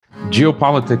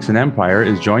Geopolitics and Empire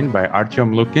is joined by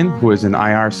Artyom Lukin, who is an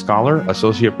IR scholar,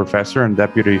 associate professor, and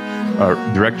deputy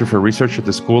director for research at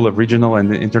the School of Regional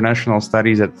and International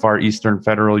Studies at Far Eastern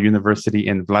Federal University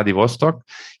in Vladivostok.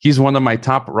 He's one of my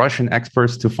top Russian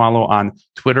experts to follow on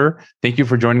Twitter. Thank you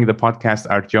for joining the podcast,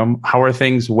 Artyom. How are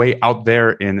things way out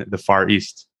there in the Far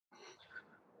East?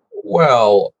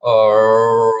 Well,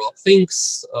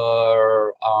 things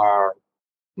are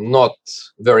not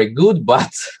very good, but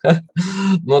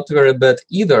not very bad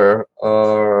either.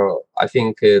 I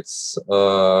think it's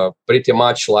pretty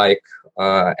much like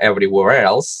everywhere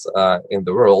else in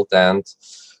the world. And,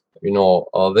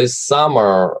 this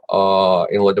summer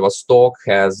in Vladivostok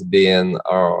has been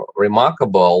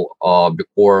remarkable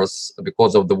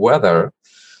because of the weather.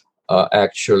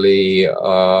 Actually,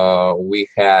 we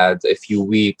had a few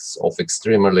weeks of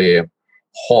extremely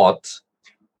hot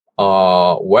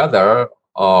weather,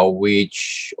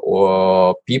 which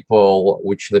the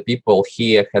people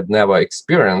here had never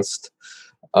experienced.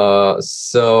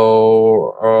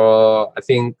 So I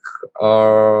think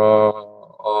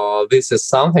this is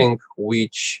something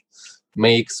which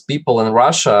makes people in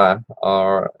Russia,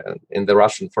 in the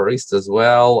Russian Far East as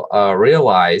well,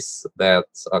 realize that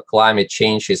climate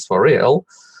change is for real.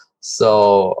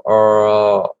 So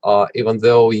even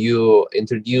though you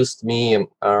introduced me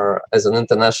as an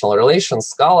international relations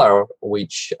scholar,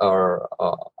 which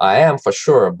I am for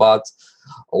sure, but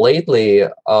lately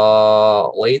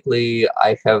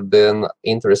I have been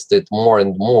interested more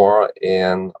and more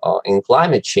in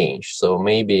climate change. So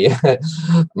maybe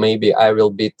I will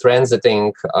be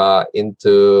transiting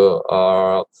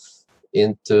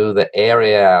into the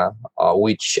area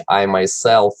which I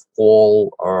myself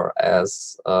call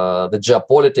as the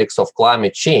geopolitics of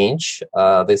climate change.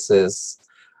 This is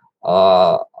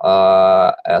a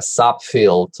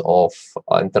subfield of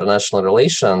international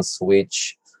relations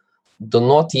which does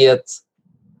not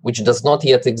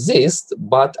yet exist,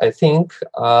 but I think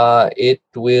it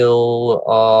will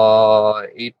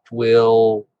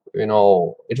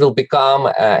become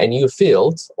a new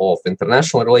field of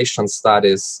international relations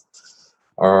studies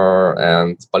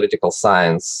and political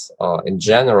science in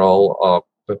general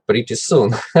pretty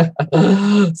soon.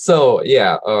 So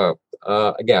yeah,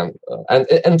 again,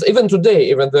 and even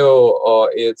today, even though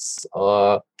it's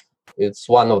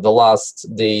one of the last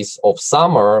days of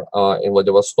summer in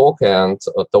Vladivostok, and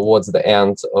towards the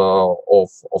end of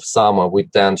summer we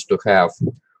tend to have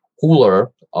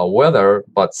cooler weather,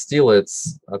 but still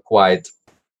it's quite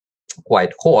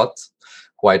hot,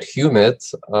 quite humid.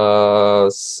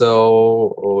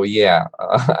 So yeah,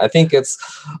 I think it's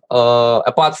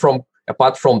apart from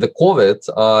the COVID,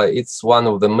 it's one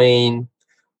of the main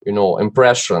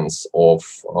impressions of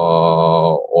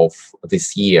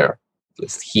this year, at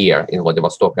least here in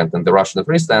Vladivostok and in the Russian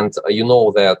Far East. And you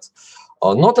know that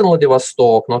not in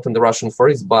Vladivostok, not in the Russian Far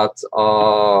East, but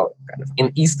kind of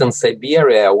in eastern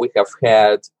Siberia, we have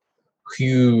had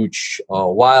huge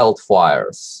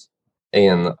wildfires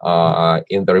in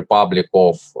the Republic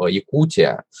of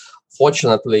Yakutia.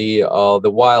 Fortunately,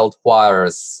 the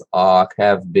wildfires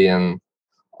have been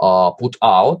put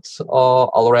out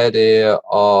already,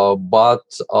 but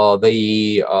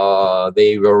they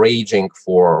were raging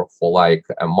for like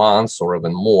a month or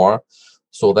even more.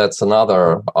 So that's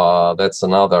another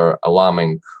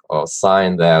alarming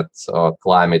sign that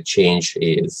climate change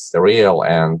is real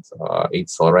and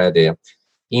it's already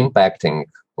impacting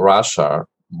Russia.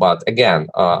 But again,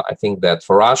 I think that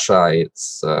for Russia,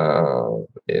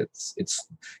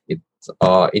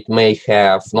 it may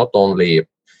have not only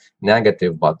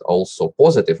negative but also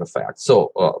positive effects.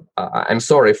 So I'm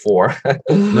sorry for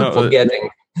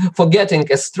for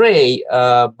getting astray,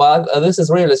 but this is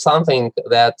really something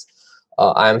that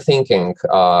I'm thinking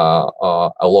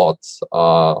a lot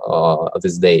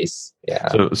these days. Yeah.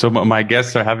 So my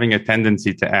guests are having a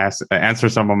tendency to answer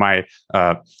some of my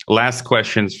last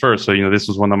questions first. So this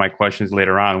was one of my questions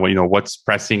later on. What's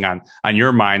pressing on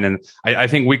your mind? And I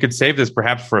think we could save this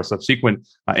perhaps for a subsequent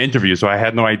interview. So I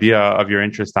had no idea of your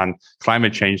interest on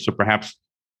climate change. So perhaps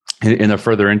in a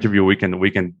further interview, we can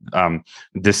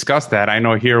discuss that. I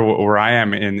know here where I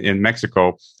am in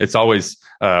Mexico, it's always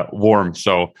warm.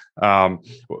 So,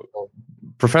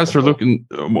 Professor Lukin,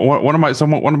 one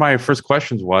of my first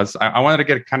questions was I wanted to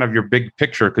get kind of your big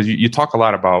picture, because you talk a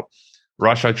lot about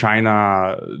Russia,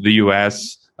 China, the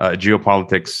U.S.,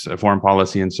 geopolitics, foreign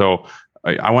policy, and so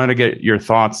I wanted to get your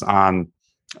thoughts on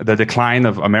the decline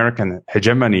of American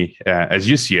hegemony as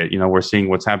you see it. We're seeing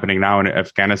what's happening now in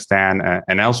Afghanistan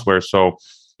and elsewhere. So,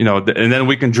 and then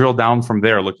we can drill down from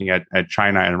there, looking at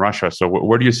China and Russia. So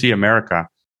where do you see America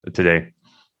today?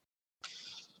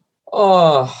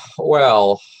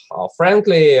 Well,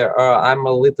 frankly, I'm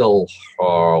a little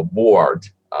bored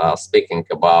speaking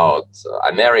about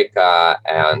America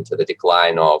and the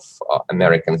decline of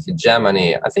American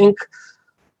hegemony. I think,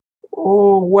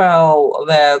 well,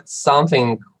 that's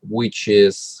something which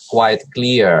is quite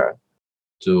clear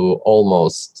to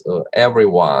almost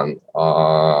everyone.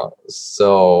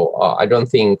 So I don't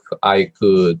think I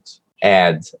could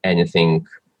add anything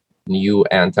new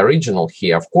and original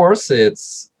here. Of course, there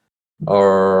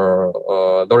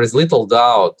is little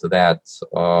doubt that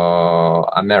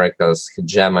America's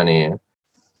hegemony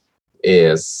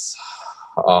is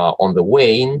on the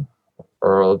wane.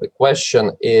 The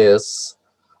question is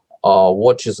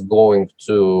what is going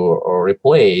to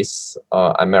replace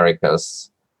America's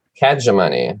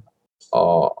hegemony.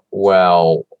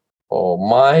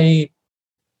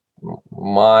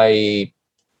 My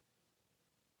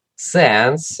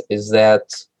sense is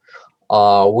that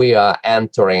we are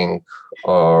entering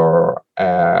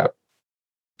a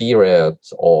period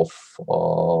of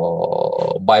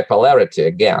bipolarity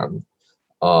again.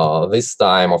 This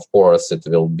time, of course, it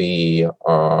will be a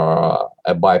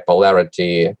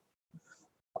bipolarity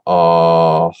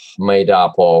made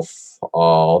up of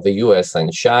the US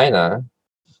and China.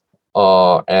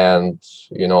 And,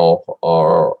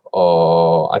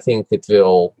 I think it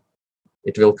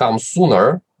will come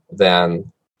sooner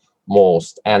than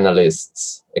most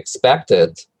analysts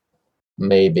expected,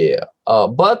 maybe.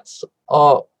 But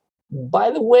by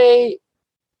the way,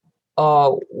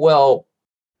 I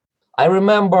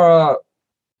remember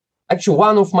actually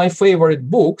one of my favorite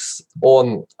books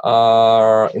on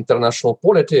international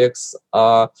politics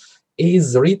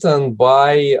is written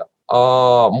by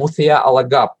Muthia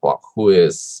Alagappa, who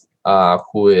is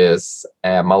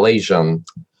a Malaysian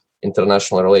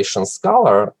international relations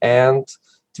scholar. And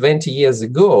 20 years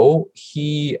ago,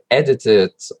 he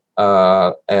edited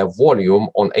a volume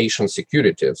on Asian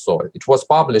security. So it was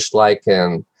published like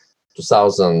in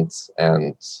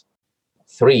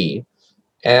 2003.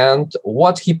 And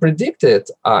what he predicted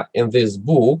in this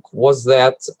book was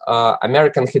that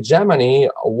American hegemony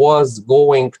was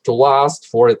going to last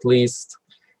for at least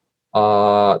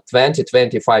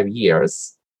 20-25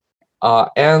 years.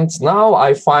 And now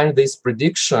I find this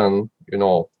prediction,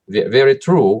 very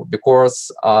true,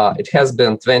 because it has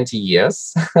been 20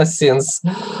 years since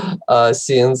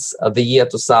the year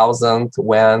 2000,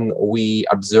 when we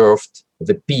observed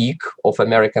the peak of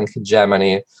American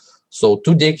hegemony. So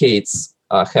 2 decades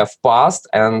have passed,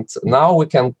 and now we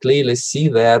can clearly see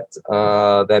that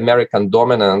the American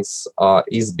dominance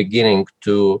is beginning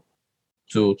to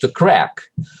crack.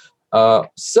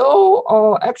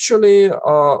 Actually,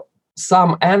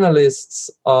 some analysts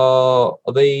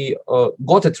they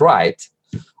got it right.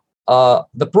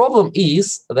 The problem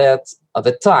is that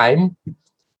the time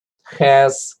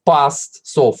has passed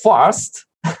so fast,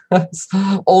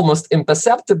 almost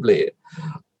imperceptibly,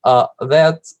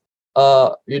 that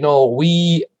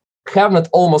we have not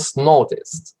almost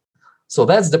noticed. So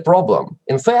that's the problem.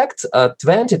 In fact,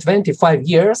 20-25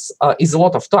 years is a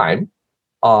lot of time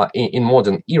in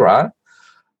modern era,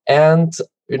 and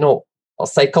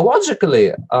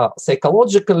psychologically,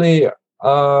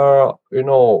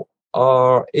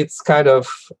 it's kind of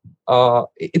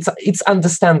it's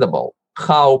understandable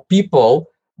how people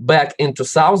back in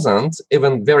 2000,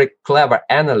 even very clever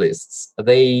analysts,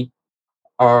 they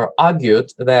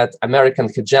argued that American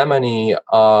hegemony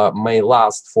may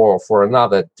last for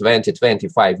another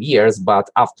 20-25 years, but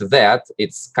after that,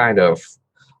 it's kind of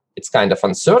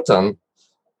uncertain.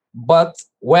 But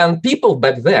when people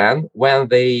back then, when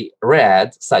they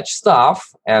read such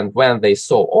stuff and when they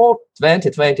saw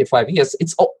 20-25 years,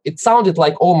 it sounded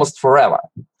like almost forever,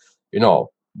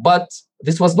 But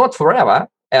this was not forever,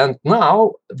 and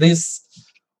now this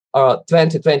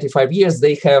 20-25 years,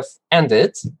 they have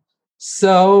ended.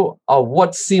 So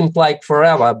what seemed like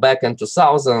forever back in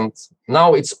 2000,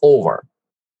 now it's over.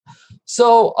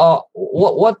 So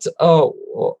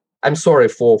I'm sorry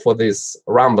for this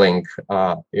rambling,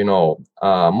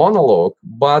 monologue,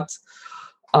 but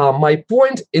my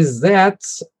point is that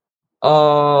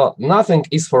nothing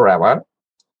is forever.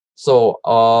 So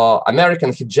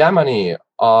American hegemony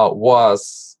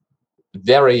was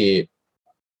very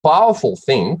powerful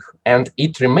thing, and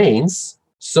it remains.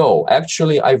 So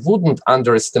actually, I wouldn't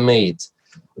underestimate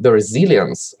the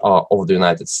resilience of the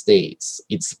United States,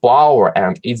 its power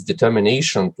and its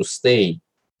determination to stay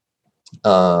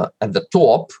at the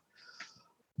top.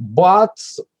 But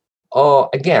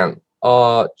again,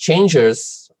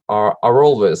 changes are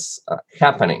always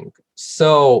happening.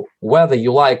 So whether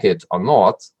you like it or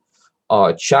not,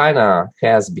 China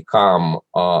has become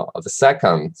the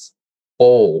second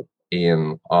pole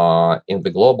in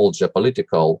the global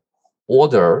geopolitical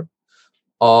order.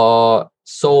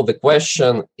 So the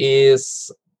question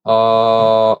is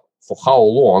for how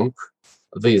long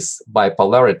this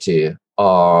bipolarity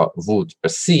would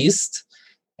persist,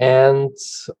 and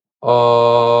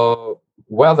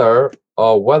whether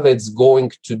it's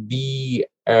going to be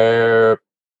a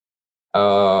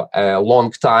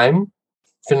long time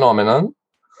phenomenon,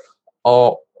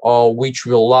 which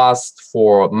will last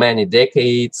for many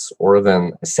decades, or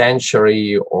even a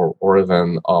century, or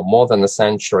even more than a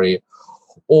century,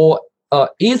 or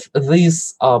if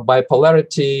this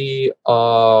bipolarity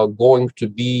going to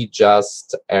be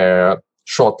just a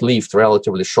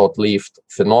relatively short-lived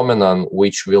phenomenon,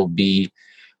 which will be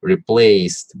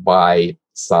replaced by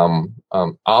some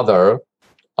other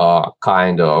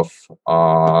kind of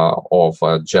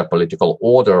geopolitical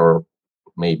order,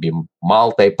 maybe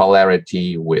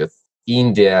multipolarity, with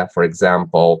India, for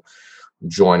example,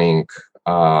 joining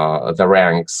the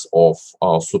ranks of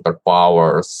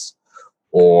superpowers,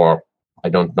 or I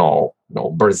don't know,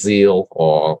 Brazil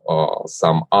or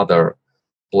some other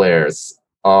players,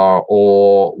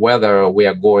 or whether we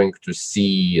are going to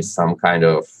see some kind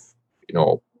of,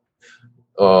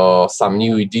 some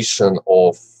new edition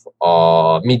of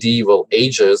medieval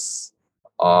ages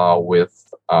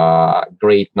with a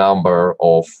great number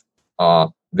of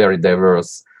very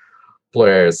diverse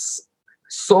players.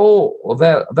 So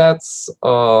that's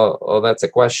a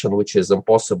question which is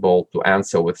impossible to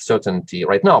answer with certainty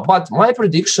right now. But my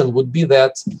prediction would be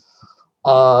that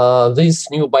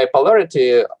this new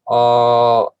bipolarity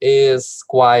is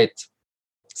quite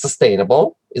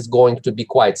sustainable, is going to be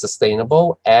quite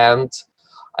sustainable, and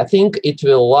I think it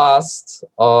will last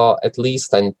at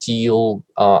least until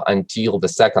the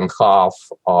second half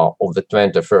of the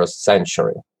 21st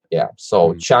century. Yeah.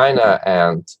 So China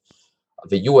and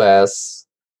the US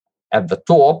at the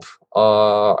top,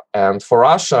 and for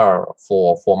Russia,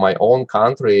 for my own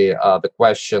country, the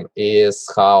question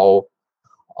is how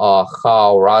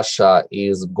Russia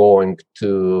is going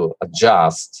to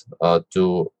adjust,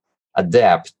 to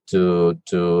adapt to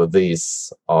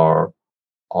this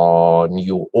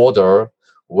new order,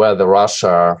 whether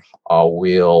Russia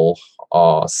will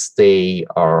stay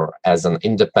as an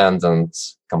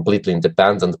completely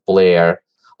independent player,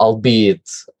 albeit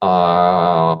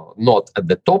not at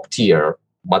the top tier,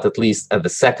 but at least at the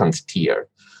second tier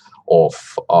of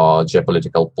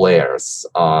geopolitical players,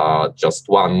 just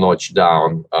one notch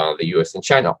down the US and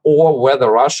China, or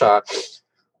whether Russia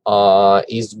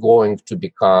is going to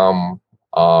become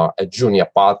a junior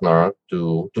partner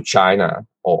to China,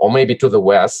 or maybe to the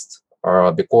West,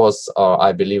 because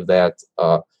I believe that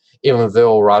even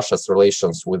though Russia's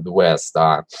relations with the West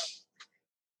are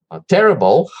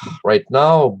terrible right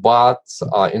now, but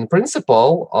in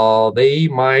principle, they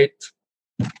might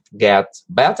get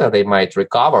better, they might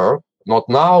recover, not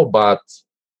now, but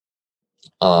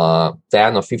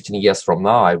 10 or 15 years from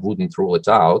now, I wouldn't rule it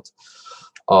out.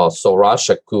 So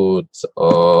Russia could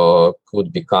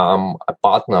become a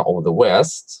partner of the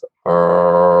West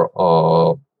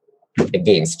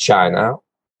against China.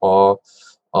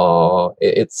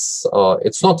 It's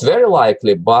not very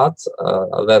likely, but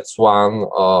that's one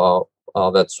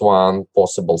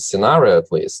possible scenario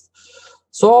at least.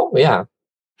 So yeah.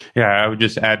 Yeah, I would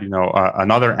just add,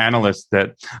 another analyst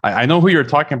that I know who you're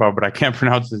talking about, but I can't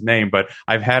pronounce his name. But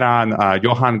I've had on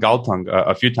Johan Galtung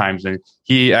a few times, and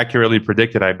he accurately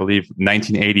predicted, I believe,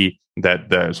 1980 that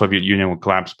the Soviet Union would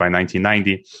collapse by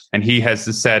 1990. And he has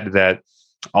said that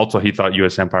also he thought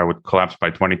U.S. empire would collapse by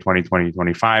 2020,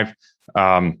 2025.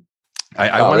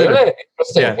 Really?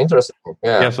 Interesting.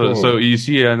 Yeah. So you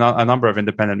see a number of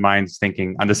independent minds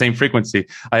thinking on the same frequency.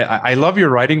 I love your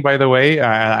writing, by the way.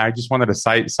 I just wanted to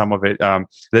cite some of it.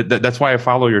 That's why I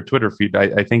follow your Twitter feed.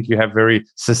 I think you have very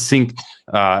succinct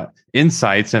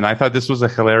insights, and I thought this was a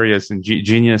hilarious and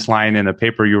genius line in a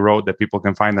paper you wrote that people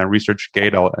can find on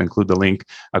ResearchGate. I'll include the link.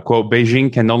 A quote: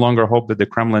 "Beijing can no longer hope that the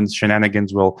Kremlin's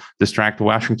shenanigans will distract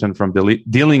Washington from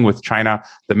dealing with China.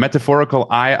 The metaphorical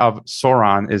eye of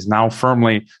Sauron is now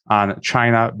firmly on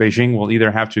China. Beijing will either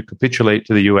have to capitulate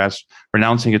to the U.S.,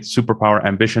 renouncing its superpower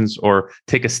ambitions, or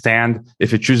take a stand.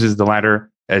 If it chooses the latter,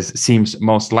 as seems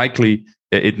most likely,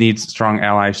 it needs strong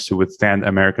allies to withstand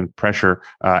American pressure."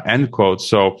 End quote.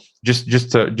 So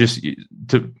just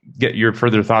to get your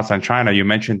further thoughts on China, you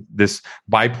mentioned this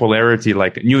bipolarity,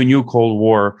 like new Cold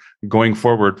War going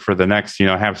forward for the next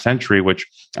half century, which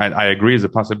I agree is a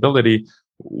possibility.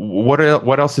 What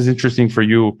else is interesting for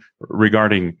you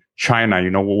regarding China?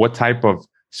 What type of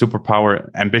superpower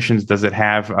ambitions does it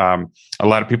have? A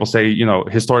lot of people say,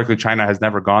 historically, China has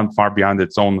never gone far beyond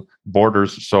its own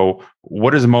borders. So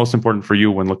what is most important for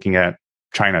you when looking at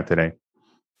China today?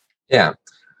 Yeah.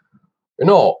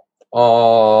 I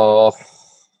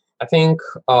think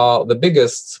the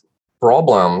biggest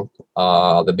problem,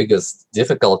 the biggest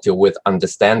difficulty with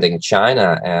understanding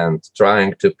China and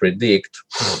trying to predict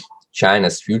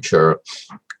China's future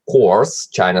course,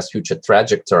 China's future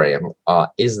trajectory,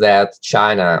 is that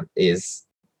China is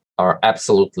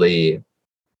absolutely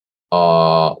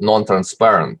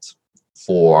non-transparent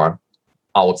for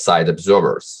outside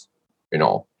observers.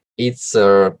 It's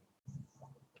a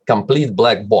complete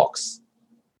black box,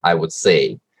 I would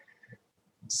say.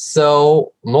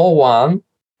 So no one,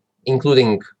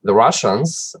 including the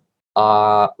Russians,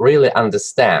 really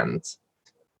understand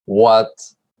what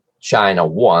China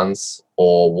wants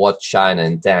or what China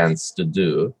intends to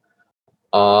do.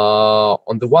 I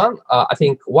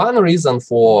think one reason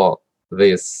for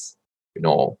this,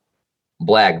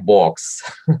 black box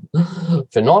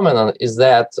phenomenon is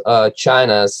that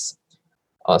China's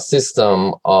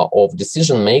system of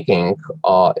decision making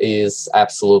is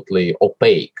absolutely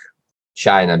opaque.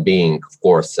 China being, of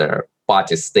course, a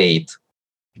party state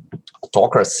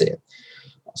autocracy.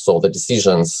 So the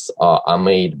decisions are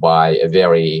made by a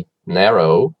very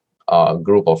narrow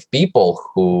group of people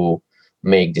who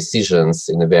make decisions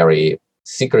in a very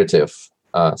secretive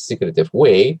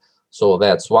way. So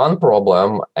that's one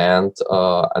problem. And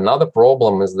another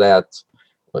problem is that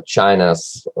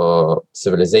China's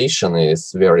civilization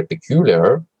is very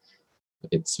peculiar.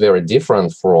 It's very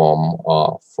different from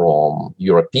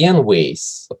European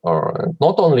ways, or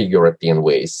not only European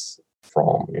ways,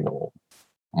 from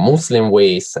Muslim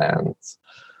ways and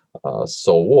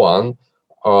so on.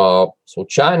 So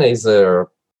China is a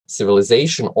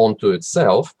civilization unto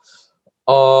itself,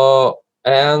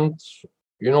 and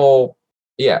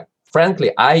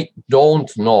frankly, I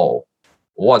don't know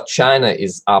what China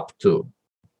is up to.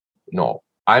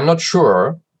 I'm not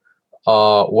sure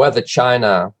whether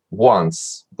China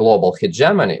wants global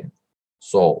hegemony.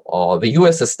 So the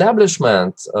US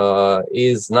establishment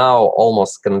is now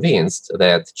almost convinced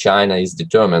that China is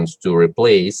determined to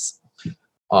replace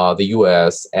the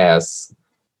US as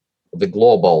the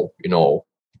global,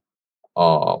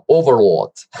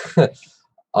 overlord.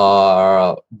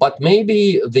 But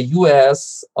maybe the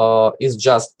US is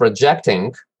just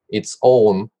projecting its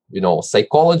own,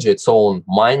 psychology, its own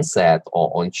mindset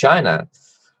on China.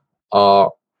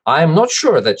 I'm not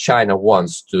sure that China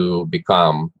wants to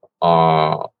become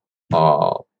a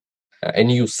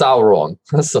new Sauron,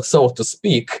 so to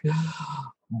speak.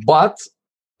 But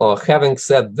having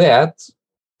said that,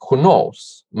 who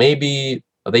knows? Maybe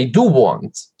they do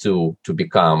want to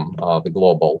become the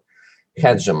global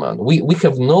hegemon. We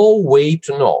have no way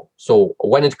to know. So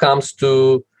when it comes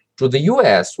to the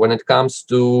US, when it comes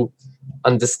to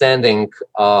understanding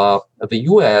the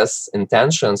US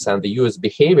intentions and the US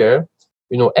behavior,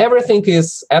 everything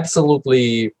is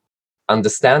absolutely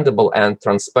understandable and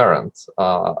transparent.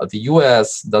 The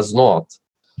US does not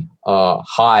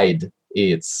hide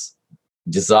its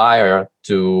desire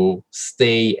to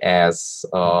stay as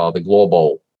the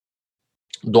global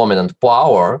dominant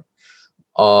power.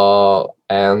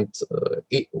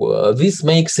 This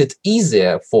makes it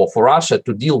easier for Russia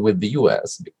to deal with the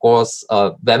US because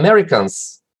the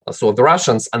Americans, so the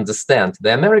Russians understand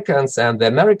the Americans, and the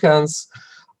Americans,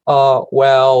 I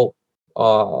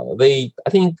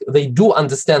think they do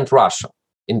understand Russia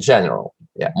in general,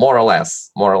 more or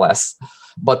less.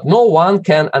 But no one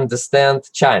can understand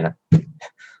China.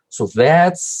 So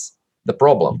that's the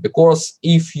problem, because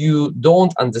if you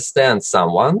don't understand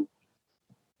someone,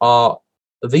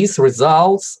 this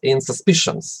results in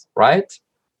suspicions, right?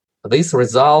 This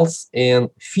results in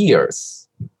fears.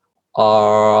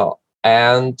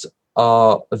 And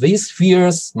these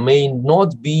fears may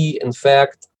not be, in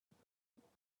fact,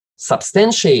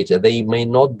 substantiated. They may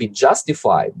not be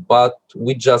justified, but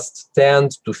we just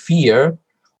tend to fear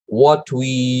what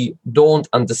we don't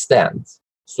understand.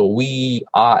 So we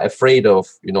are afraid of,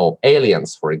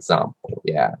 aliens, for example.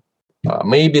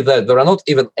 Maybe there are not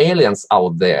even aliens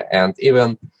out there, and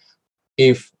even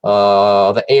if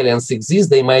the aliens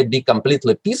exist, they might be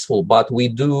completely peaceful, but we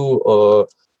do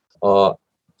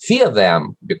fear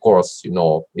them because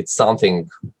it's something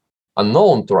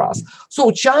unknown to us. So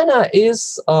China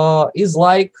is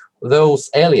like those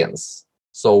aliens.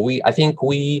 So I think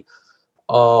what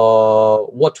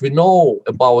we know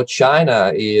about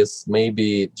China is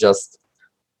maybe just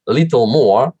little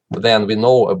more than we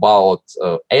know about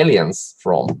aliens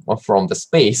from the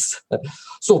space.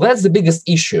 So that's the biggest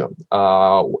issue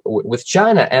with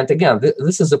China. And again,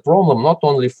 this is a problem not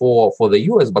only for the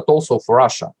US, but also for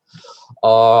Russia.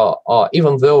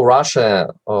 Even though Russia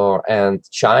and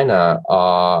China,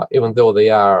 even though they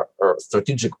are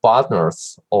strategic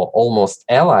partners or almost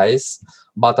allies,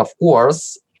 but of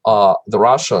course, the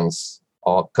Russians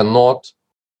cannot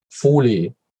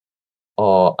fully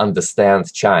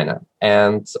understand China.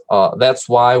 And that's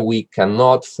why we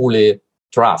cannot fully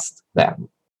trust them.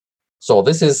 So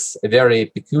this is a very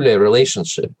peculiar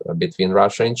relationship between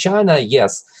Russia and China.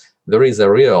 Yes, there is a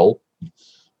real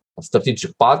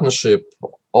strategic partnership,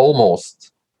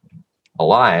 almost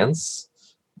alliance,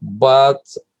 but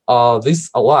this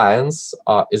alliance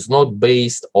is not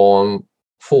based on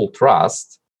full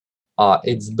trust.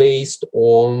 It's based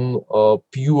on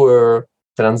pure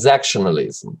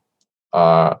transactionalism.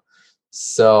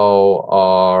 So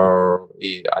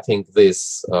I think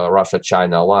this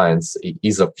Russia-China alliance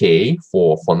is okay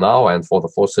for now and for the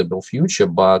foreseeable future,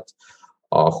 but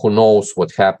who knows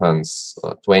what happens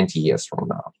 20 years from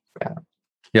now.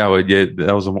 Yeah, well,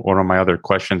 that was one of my other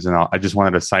questions, and I just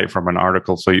wanted to cite from an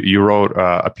article. So you wrote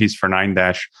a piece for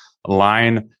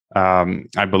 9-Line,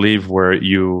 I believe, where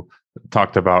you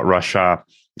talked about Russia,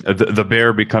 the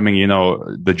bear becoming,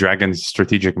 the dragon's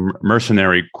strategic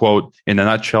mercenary. Quote, in a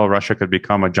nutshell, Russia could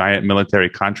become a giant military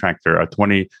contractor, a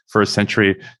 21st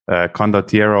century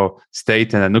condottiero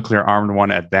state, and a nuclear armed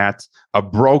one at that, a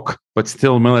broke but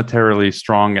still militarily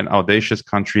strong and audacious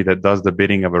country that does the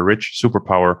bidding of a rich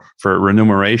superpower for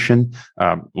remuneration,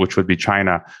 which would be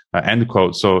China, end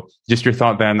quote. So just your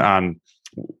thought then on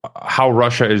how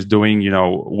Russia is doing,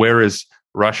 where is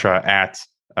Russia at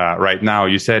right now?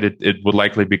 You said it would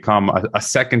likely become a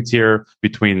second tier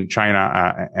between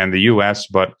China and the US,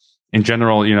 but in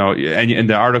general, and in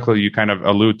the article, you kind of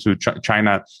allude to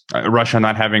China, Russia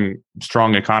not having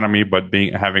strong economy, but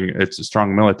having its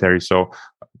strong military. So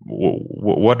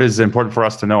what is important for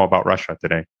us to know about Russia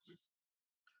today?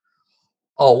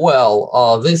 Oh,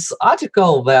 well, this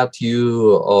article that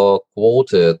you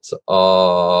quoted,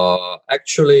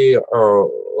 actually,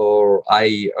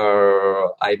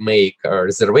 I make a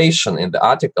reservation in the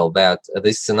article that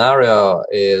this scenario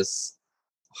is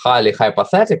highly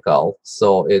hypothetical.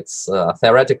 So it's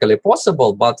theoretically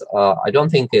possible, but I don't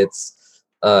think it's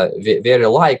very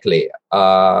likely.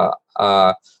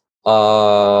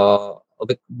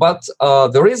 But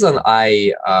the reason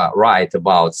I write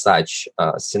about such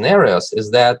scenarios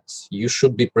is that you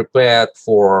should be prepared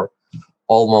for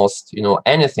almost,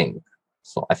 anything.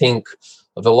 So I think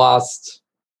the last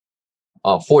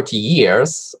 40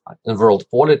 years in world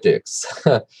politics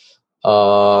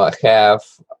have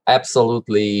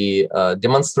absolutely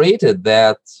demonstrated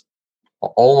that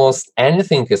almost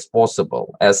anything is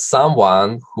possible. As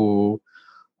someone who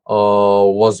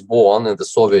was born in the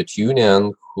Soviet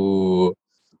Union, who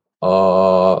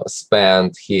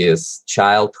spent his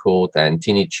childhood and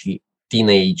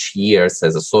teenage years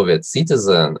as a Soviet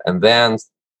citizen, and then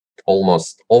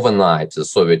almost overnight the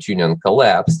Soviet Union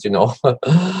collapsed,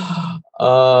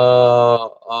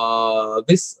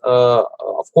 this,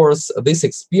 of course, this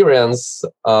experience,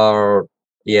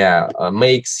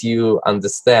 makes you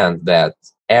understand that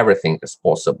everything is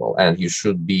possible, and you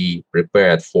should be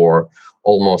prepared for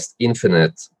almost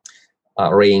infinite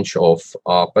range of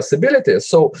possibilities.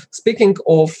 So, speaking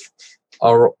of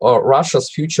Russia's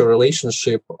future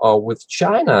relationship with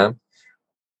China,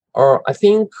 I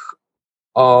think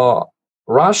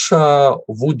Russia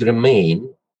would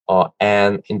remain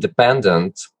an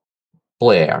independent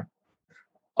player,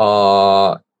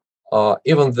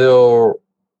 even though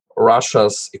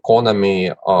Russia's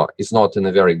economy is not in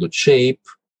a very good shape,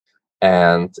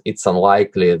 and it's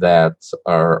unlikely that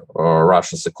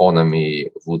Russia's economy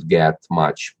would get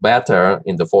much better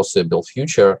in the foreseeable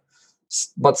future.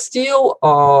 But still,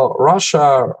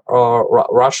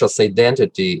 Russia's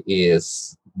identity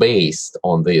is based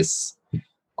on this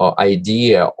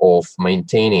idea of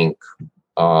maintaining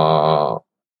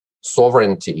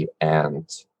sovereignty and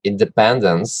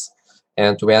independence,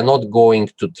 and we are not going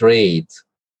to trade.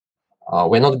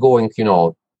 We're not going,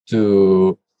 to.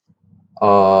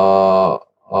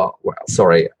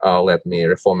 Let me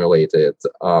reformulate it.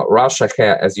 Russia,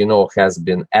 as you know, has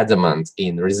been adamant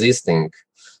in resisting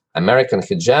American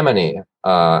hegemony,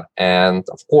 and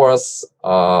of course,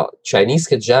 Chinese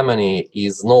hegemony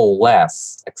is no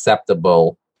less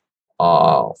acceptable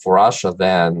for Russia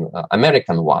than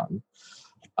American one.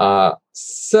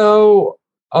 So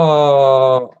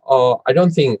I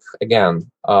don't think,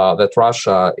 again, that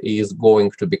Russia is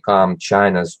going to become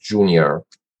China's junior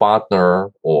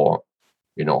partner or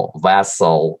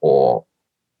vassal or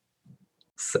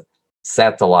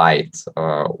satellite,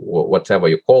 whatever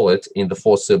you call it, in the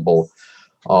foreseeable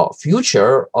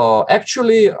future,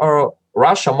 actually,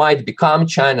 Russia might become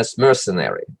China's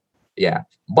mercenary. Yeah,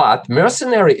 but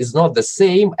mercenary is not the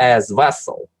same as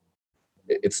vassal.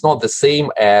 It's not the same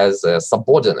as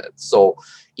subordinate. So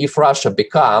if Russia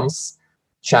becomes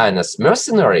China's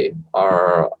mercenary,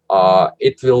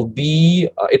 it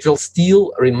will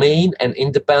still remain an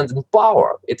independent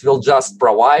power. It will just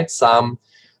provide some,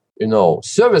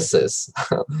 services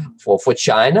for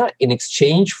China in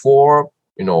exchange for,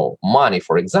 money,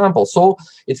 for example. So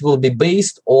it will be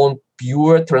based on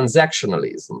pure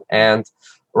transactionalism, and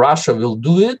Russia will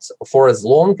do it for as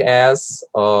long as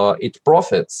it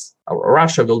profits.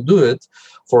 Russia will do it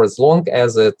for as long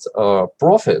as it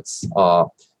profits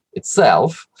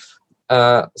itself.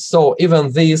 So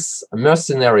even this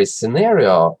mercenary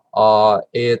scenario,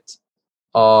 it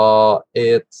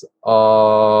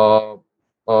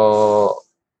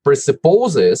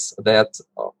presupposes that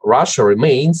Russia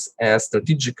remains a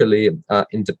strategically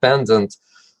independent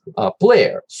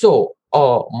player. So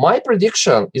my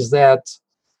prediction is that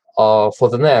for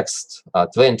the next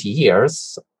 20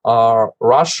 years,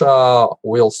 Russia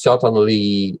will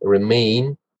certainly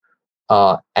remain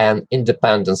an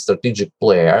independent strategic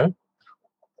player,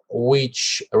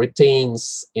 which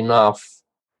retains enough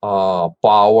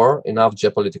power, enough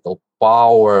geopolitical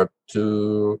power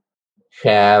to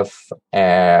have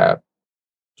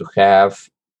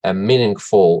a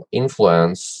meaningful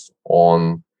influence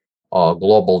on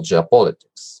global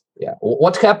geopolitics. Yeah.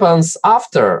 What happens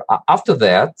after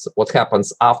that? What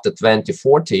happens after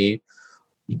 2040?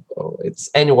 It's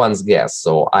anyone's guess.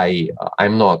 So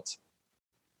I'm not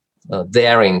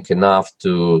daring enough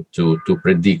to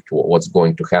predict what's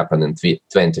going to happen in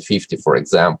 2050, for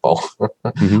example.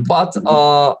 Mm-hmm. But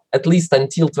at least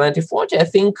until 2040, I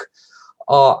think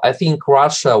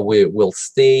Russia will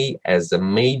stay as a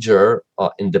major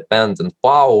independent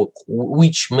power,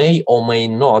 which may or may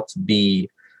not be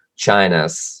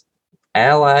China's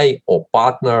ally or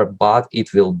partner, but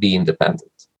it will be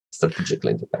independent,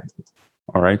 strategically independent.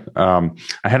 All right. I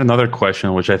had another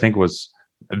question, which I think was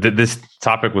this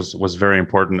topic was very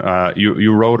important.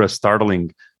 You wrote a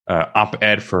startling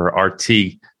op-ed for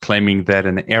RT claiming that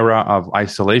an era of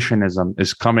isolationism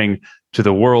is coming to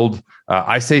the world.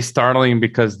 I say startling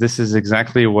because this is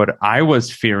exactly what I was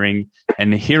fearing,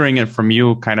 and hearing it from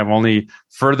you kind of only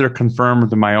further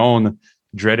confirmed my own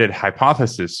dreaded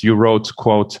hypothesis. You wrote,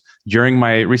 quote, "During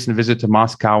my recent visit to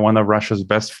Moscow, one of Russia's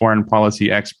best foreign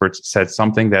policy experts said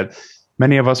something that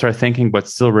many of us are thinking but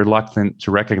still reluctant to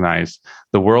recognize.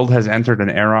 The world has entered an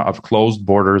era of closed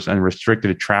borders and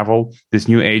restricted travel. This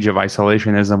new age of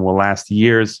isolationism will last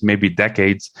years, maybe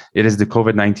decades. It is the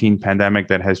COVID-19 pandemic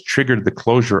that has triggered the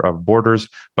closure of borders,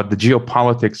 but the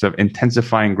geopolitics of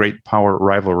intensifying great power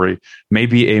rivalry may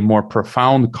be a more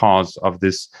profound cause of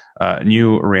this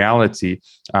new reality."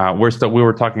 We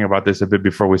were talking about this a bit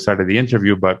before we started the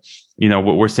interview, but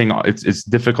what we're seeing, it's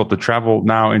difficult to travel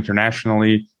now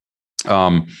internationally.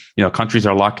 Countries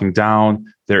are locking down.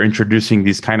 They're introducing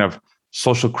these kind of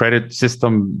social credit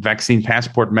system, vaccine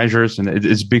passport measures, and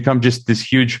it's become just this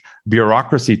huge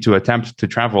bureaucracy to attempt to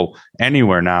travel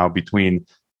anywhere now, between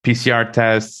PCR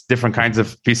tests, different kinds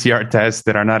of PCR tests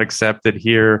that are not accepted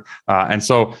here. And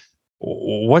so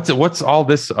what's all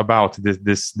this about,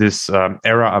 this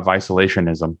era of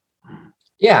isolationism?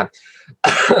 Yeah.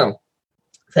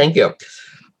 Thank you.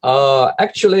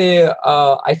 Actually,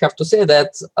 I have to say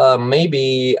that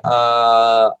maybe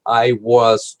I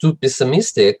was too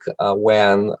pessimistic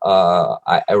when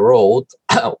I wrote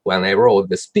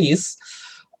this piece.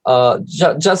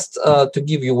 Just to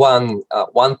give you one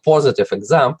positive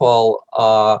example,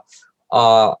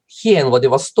 here in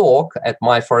Vladivostok at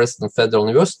my Eastern Federal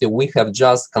University, we have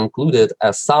just concluded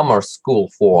a summer school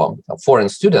for foreign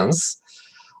students,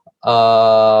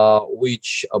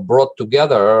 which brought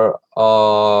together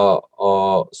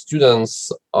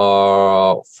students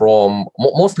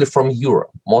mostly from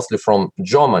Europe, mostly from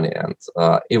Germany, and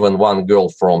even one girl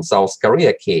from South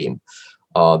Korea came.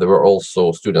 There were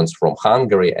also students from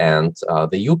Hungary and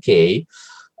the UK.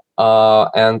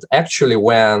 And actually,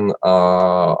 when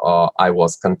I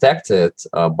was contacted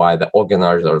by the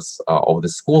organizers of the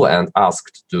school and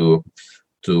asked to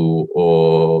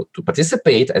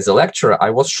participate as a lecturer, I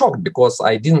was shocked because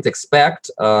I didn't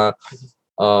expect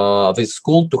this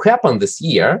school to happen this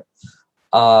year.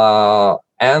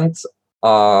 And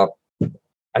I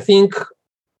think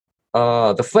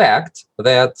the fact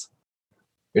that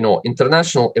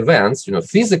international events,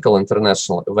 physical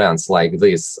international events like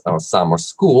this summer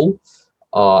school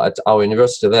at our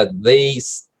university, that they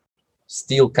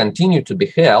still continue to be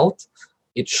held,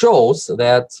 it shows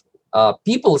that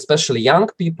people, especially young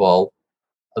people,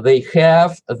 they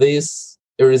have this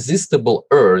irresistible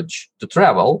urge to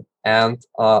travel, and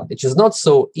it is not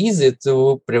so easy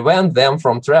to prevent them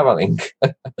from traveling.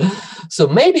 So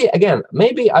maybe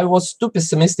I was too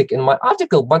pessimistic in my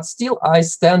article, but still I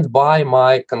stand by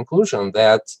my conclusion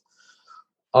that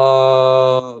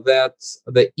that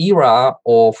the era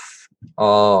of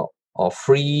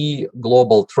free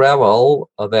global travel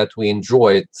that we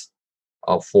enjoyed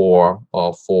for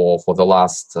the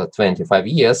last 25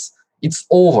 years, it's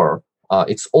over.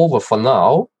 It's over for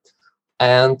now,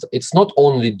 and it's not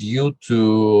only due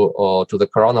to the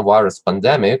coronavirus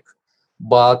pandemic,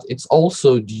 but it's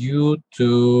also due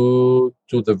to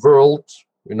the world,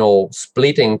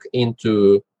 splitting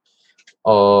into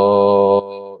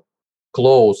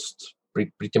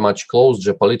pretty much closed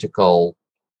geopolitical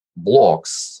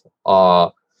blocks.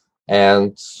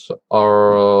 And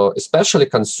especially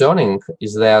concerning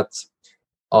is that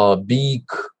big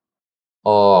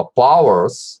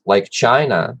powers like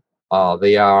China,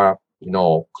 they are,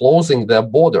 closing their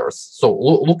borders. So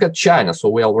look at China. So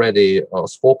we already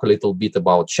spoke a little bit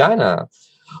about China,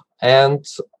 and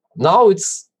now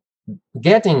it's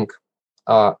getting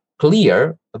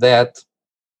clear that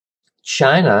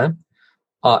China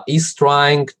is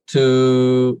trying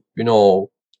to,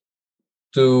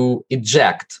 to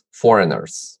eject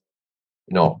foreigners,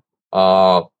 to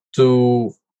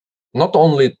not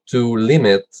only to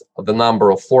limit the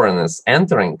number of foreigners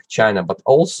entering China, but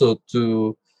also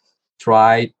to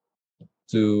try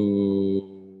to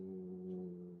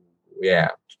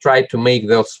make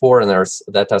those foreigners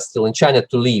that are still in China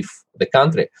to leave the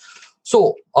country.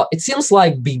 So it seems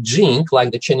like Beijing,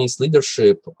 like the Chinese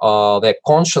leadership, they're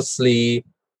consciously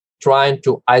trying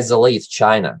to isolate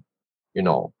China,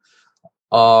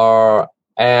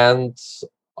 and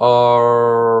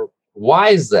why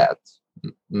is that?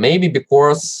 Maybe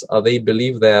because they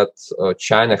believe that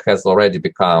China has already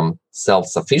become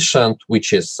self-sufficient,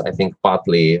 which is, I think,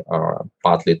 partly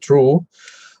true.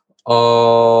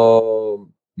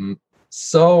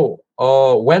 So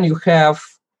when you have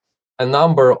a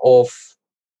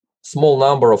small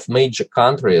number of major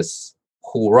countries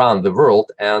who run the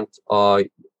world, and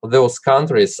those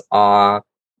countries are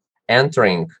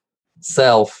entering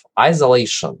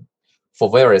self-isolation for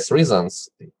various reasons,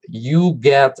 you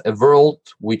get a world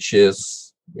which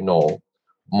is,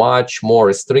 much more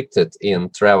restricted in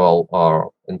travel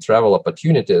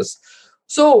opportunities.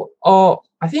 So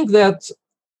I think that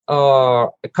a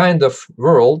kind of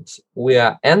world we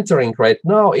are entering right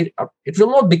now, it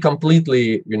will not be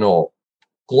completely,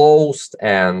 closed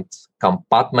and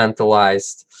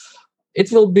compartmentalized. It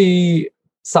will be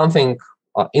something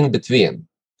in between.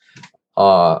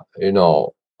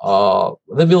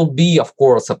 There will be, of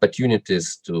course,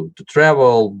 opportunities to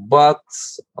travel, but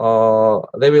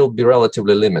they will be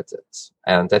relatively limited.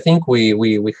 And I think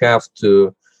we have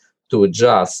to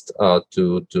adjust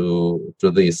to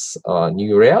this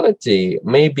new reality.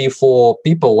 Maybe for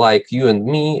people like you and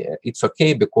me, it's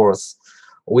okay because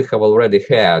we have already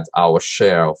had our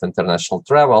share of international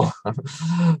travel.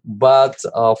 But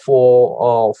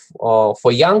for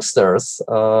youngsters,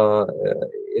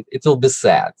 it will be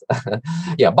sad.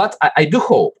 Yeah, but I do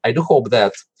hope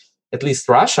that at least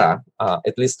Russia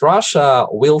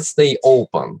will stay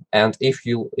open. And if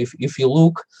you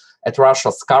look at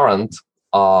Russia's current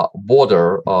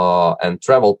border and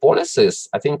travel policies,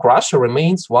 I think Russia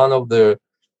remains one of the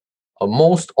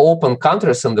most open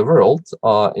countries in the world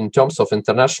in terms of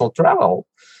international travel.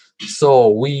 So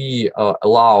we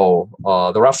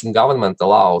the Russian government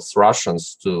allows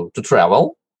Russians to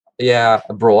travel,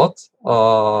 abroad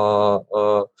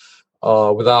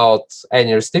without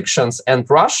any restrictions, and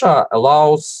Russia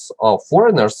allows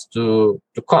foreigners to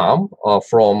come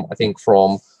from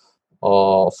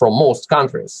most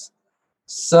countries.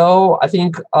 So I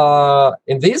think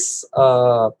in this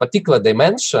particular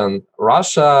dimension,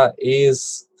 Russia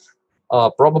is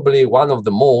probably one of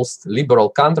the most liberal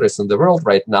countries in the world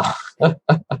right now.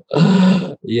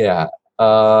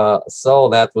 So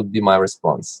that would be my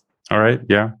response. All right.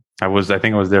 Yeah. I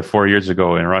think I was there 4 years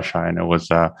ago in Russia, and it was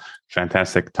a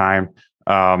fantastic time.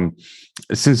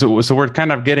 So we're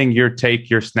kind of getting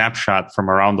your snapshot from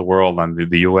around the world on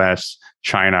the US,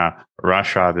 China,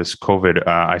 Russia, this COVID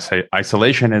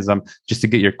isolationism. Just to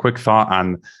get your quick thought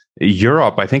on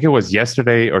Europe, I think it was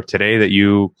yesterday or today that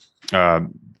you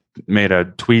made a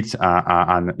tweet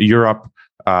on Europe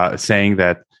saying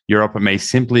that Europe may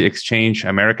simply exchange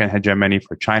American hegemony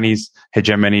for Chinese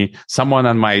hegemony. Someone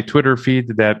on my Twitter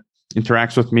feed that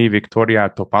interacts with me,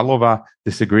 Victoria Topalova,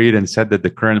 disagreed and said that the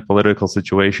current political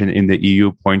situation in the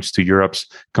EU points to Europe's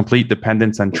complete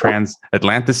dependence on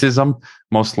transatlanticism.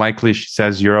 Most likely, she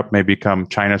says, Europe may become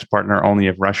China's partner only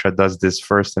if Russia does this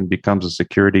first and becomes a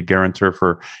security guarantor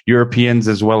for Europeans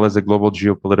as well as a global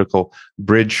geopolitical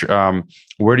bridge.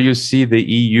 Where do you see the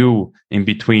EU in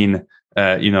between,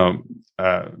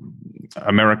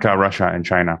 America, Russia, and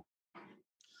China?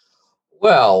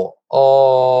 Well,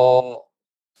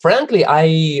 frankly,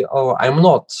 I'm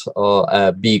not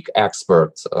a big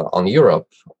expert on Europe.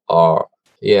 But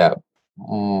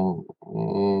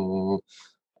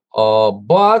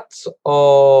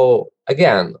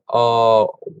again,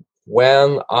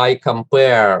 when I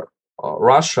compare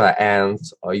Russia and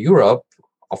Europe,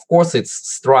 of course, it's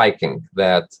striking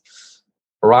that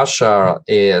Russia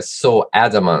is so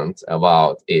adamant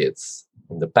about its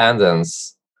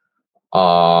independence,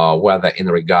 whether in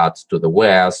regard to the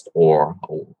West or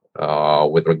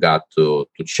with regard to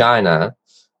China.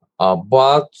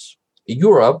 But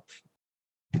Europe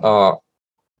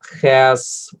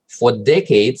has for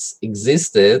decades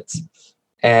existed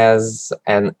as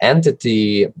an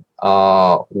entity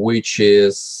which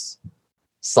is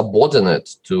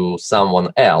subordinate to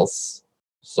someone else.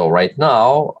 So right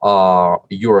now,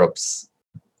 Europe's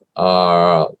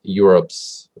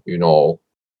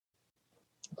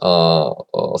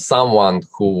someone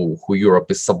who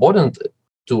Europe is subordinate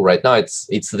to right now,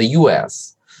 it's the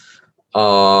US.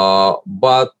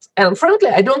 And frankly,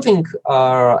 I don't think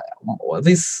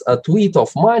this tweet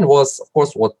of mine was, of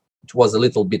course, what was a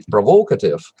little bit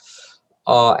provocative.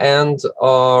 And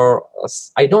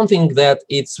I don't think that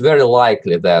it's very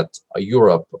likely that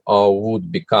Europe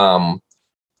would become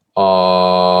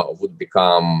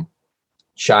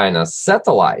China's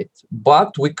satellite,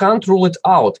 but we can't rule it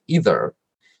out either.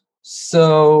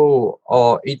 So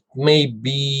it may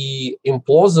be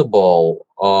implausible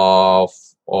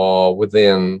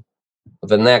within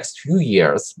the next few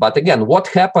years. But again, what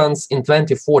happens in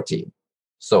 2040?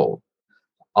 So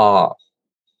come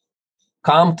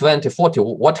 2040,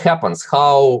 what happens?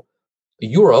 How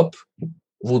Europe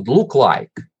would look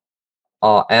like?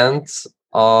 And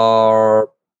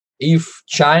if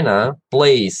China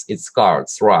plays its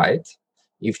cards right,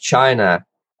 if China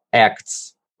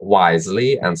acts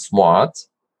wisely and smart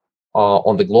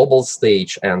on the global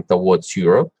stage and towards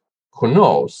Europe, who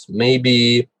knows?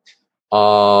 Maybe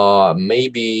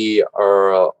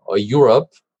Europe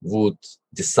would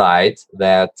decide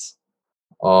that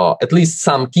at least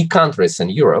some key countries in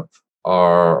Europe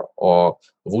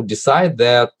would decide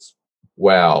that,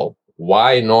 well,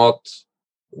 why not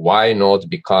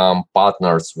become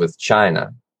partners with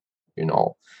China,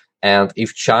 And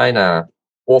if China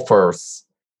offers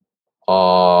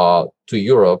to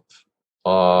Europe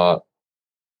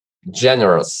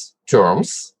generous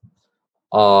terms,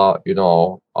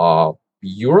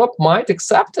 Europe might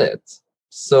accept it.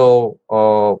 So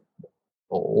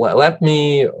let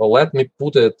me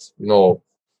put it,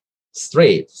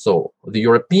 straight. So the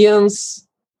Europeans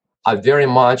are very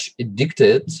much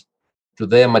addicted to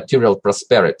their material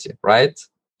prosperity, right?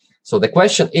 So the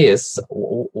question is,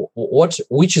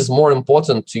 which is more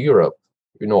important to Europe?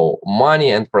 Money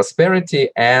and prosperity,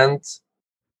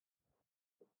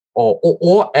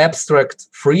 or abstract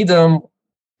freedom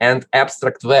and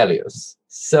abstract values.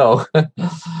 So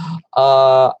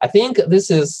I think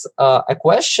this is a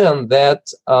question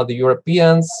that the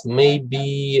Europeans may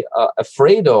be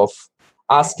afraid of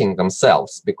asking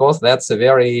themselves, because that's a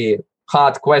very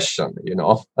hard question,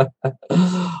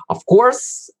 Of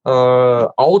course,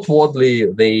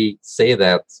 outwardly they say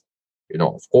that,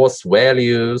 of course,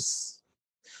 values,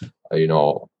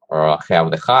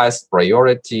 have the highest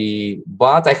priority,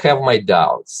 but I have my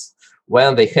doubts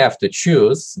when they have to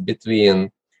choose between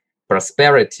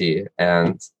prosperity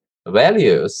and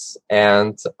values.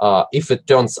 And if it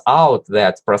turns out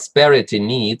that prosperity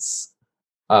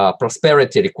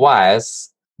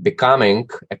requires becoming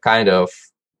a kind of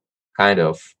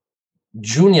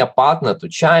junior partner to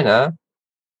China,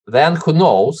 then who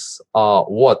knows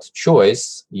what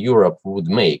choice Europe would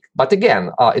make. But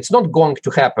again, it's not going to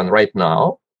happen right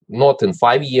now, not in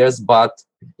 5 years, but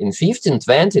in 15,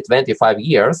 20, 25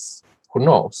 years, who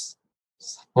knows?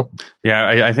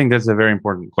 Yeah, I think that's a very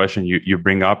important question you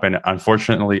bring up. And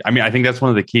unfortunately, I think that's one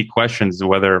of the key questions,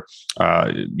 whether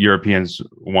Europeans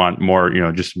want more,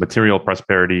 just material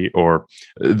prosperity or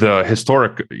the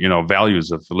historic,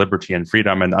 values of liberty and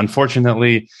freedom. And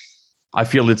unfortunately, I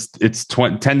feel it's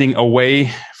tending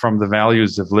away from the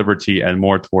values of liberty and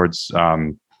more towards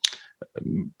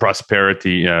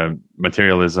prosperity,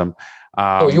 materialism.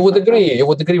 So you would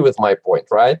agree with my point,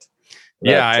 right?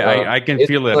 Yeah, I can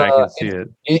feel it. I can see it.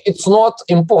 It's not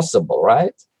impossible,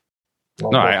 right?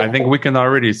 No, I think we can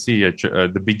already see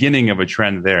the beginning of a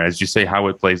trend there. As you say, how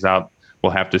it plays out,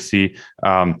 we'll have to see.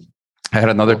 I had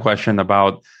another question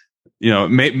about,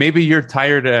 maybe you're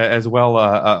tired as well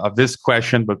of this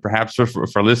question, but perhaps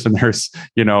for listeners,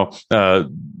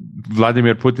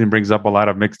 Vladimir Putin brings up a lot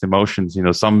of mixed emotions.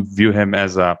 Some view him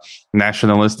as a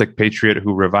nationalistic patriot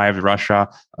who revived Russia.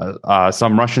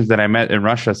 Some Russians that I met in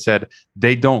Russia said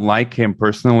they don't like him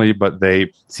personally, but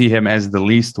they see him as the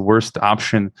least worst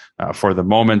option for the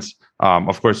moment.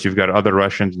 Of course, you've got other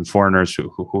Russians and foreigners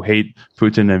who hate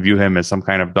Putin and view him as some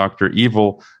kind of Dr.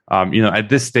 Evil. At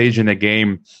this stage in the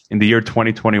game, in the year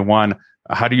 2021,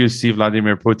 how do you see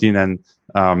Vladimir Putin, and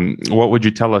what would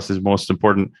you tell us is most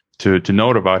important to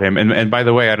note about him? And by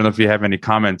the way, I don't know if you have any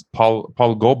comments. Paul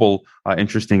Gobel,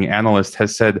 interesting analyst,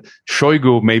 has said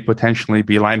Shoigu may potentially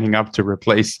be lining up to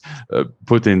replace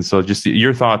Putin. So just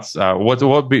your thoughts. What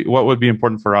would be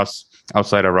important for us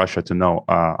outside of Russia to know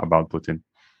about Putin?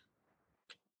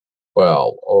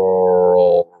 Well,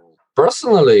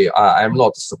 personally, I'm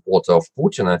not a supporter of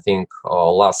Putin. I think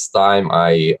last time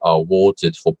I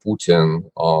voted for Putin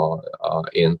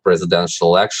in presidential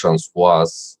elections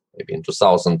was maybe in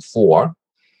 2004.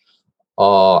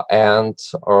 And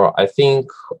I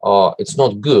think it's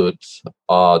not good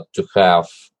to have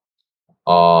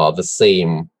the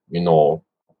same,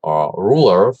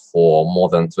 ruler for more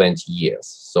than 20 years.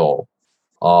 So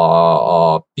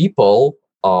people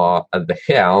at the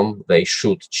helm, they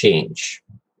should change,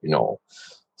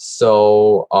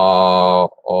 So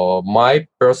my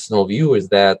personal view is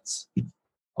that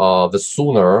the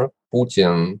sooner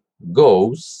Putin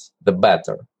goes, the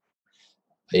better.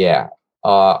 Yeah.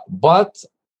 But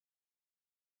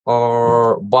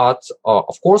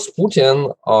of course,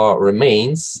 Putin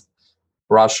remains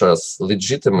Russia's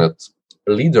legitimate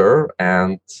leader,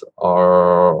 and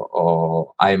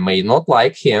I may not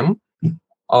like him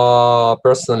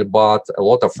personally, but a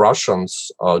lot of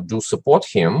Russians do support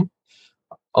him.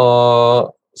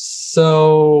 So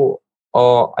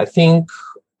I think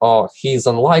he's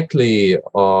unlikely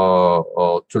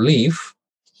to leave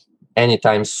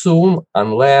anytime soon,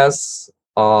 unless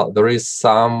there is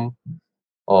some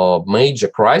major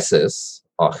crisis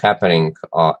happening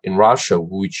in Russia,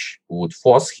 which would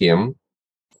force him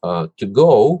to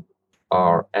go.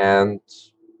 And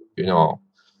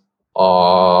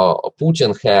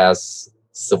Putin has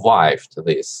survived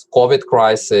this COVID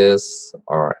crisis,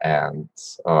 and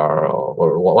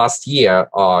last year,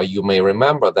 you may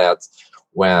remember that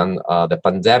when the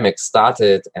pandemic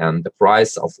started and the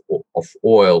price of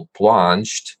oil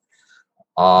plunged,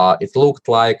 it looked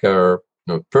like a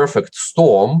perfect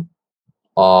storm,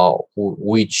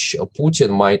 which Putin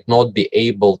might not be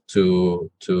able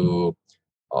to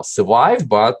survive,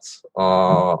 but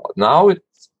now it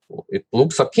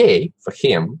looks okay for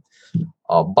him.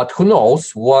 But who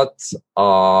knows what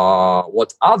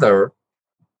other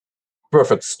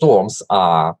perfect storms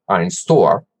are in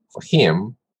store for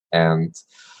him, and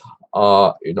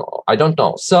I don't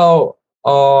know. So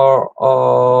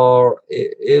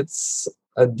it's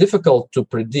difficult to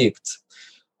predict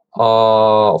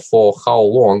for how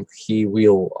long he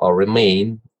will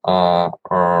remain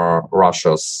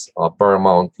Russia's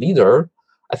paramount leader.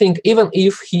 I think even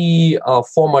if he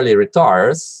formally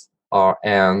retires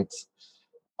and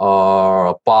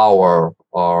power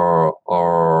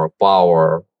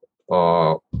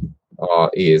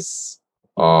is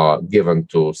given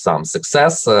to some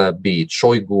successor, be it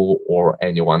Shoigu or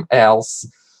anyone else,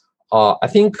 I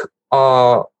think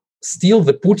still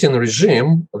the Putin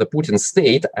regime, the Putin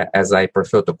state, as I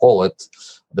prefer to call it,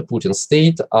 the Putin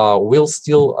state will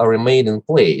still remain in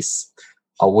place,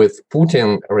 with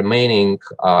Putin remaining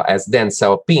as Deng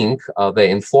Xiaoping, the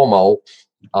informal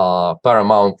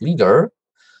paramount leader.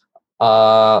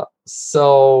 And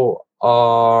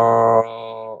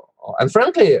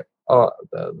frankly,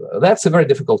 that's a very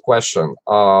difficult question.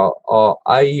 I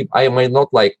may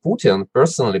not like Putin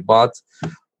personally, but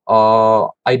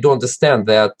I do understand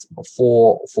that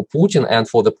for Putin and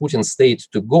for the Putin state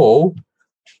to go,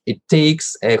 it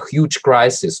takes a huge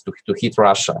crisis to hit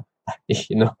Russia,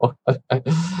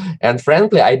 And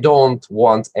frankly, I don't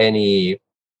want any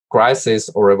crisis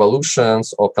or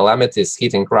revolutions or calamities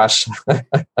hitting Russia.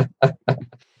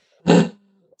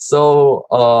 So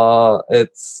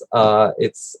it's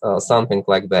something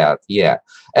like that, yeah.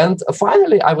 And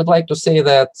finally, I would like to say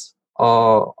that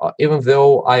even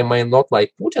though I may not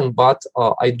like Putin, but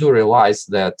I do realize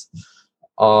that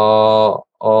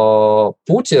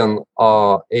Putin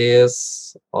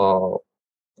is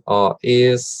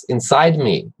inside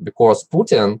me, because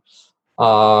Putin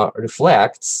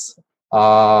reflects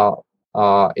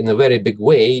in a very big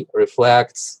way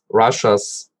reflects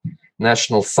Russia's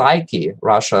national psyche,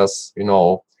 Russia's,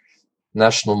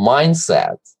 national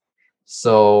mindset.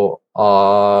 So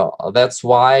that's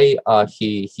why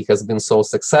he has been so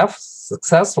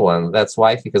successful, and that's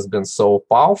why he has been so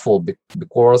powerful,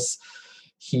 because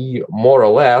he more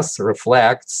or less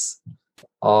reflects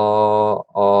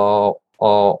all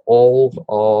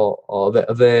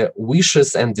the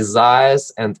wishes and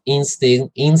desires and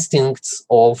instincts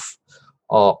of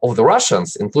the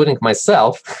Russians, including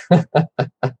myself.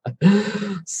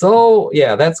 So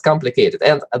yeah, that's complicated,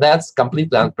 and that's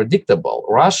completely unpredictable.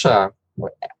 Russia's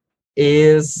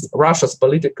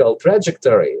political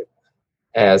trajectory,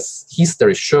 as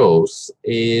history shows,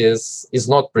 is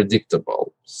not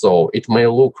predictable. So it may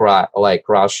look like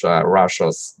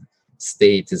Russia's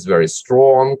state is very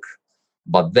strong,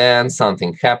 but then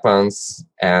something happens,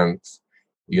 and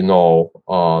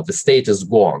the state is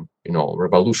gone.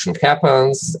 Revolution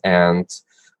happens, and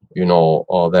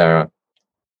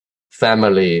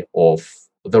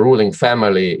the ruling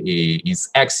family is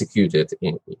executed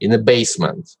in a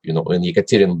basement, in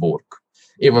Yekaterinburg,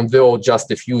 even though just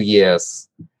a few years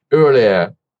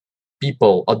earlier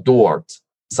people adored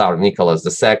Tsar Nicholas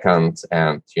II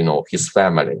and his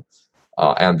family,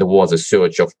 and there was a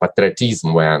surge of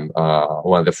patriotism when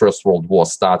the First World War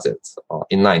started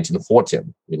in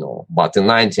 1914. But in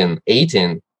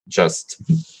 1918, just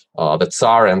the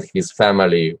Tsar and his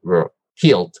family were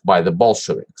killed by the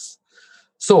Bolsheviks.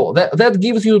 So that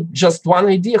gives you just one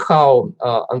idea how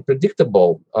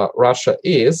unpredictable Russia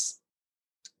is.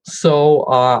 So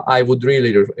I would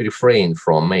really refrain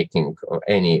from making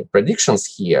any predictions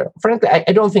here. Frankly,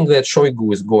 I don't think that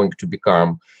Shoigu is going to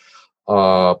become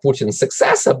Putin's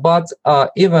successor, but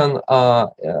even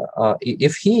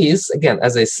if he is, again,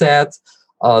 as I said,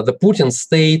 the Putin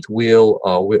state will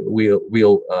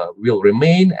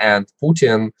remain, and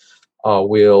Putin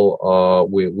will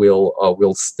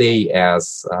stay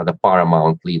as the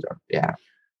paramount leader. Yeah.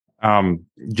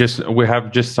 We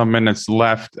have just some minutes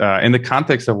left. In the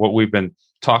context of what we've been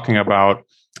talking about,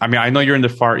 I mean, I know you're in the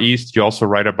Far East. You also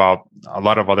write about a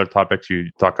lot of other topics. You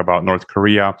talk about North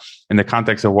Korea. In the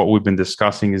context of what we've been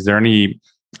discussing, is there any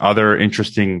other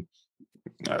interesting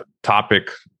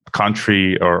topic,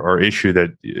 country, or issue that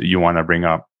you want to bring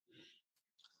up?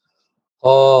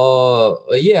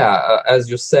 Yeah, as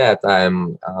you said,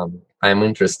 I'm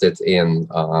interested in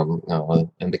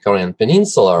the Korean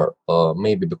Peninsula,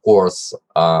 maybe because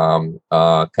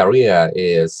Korea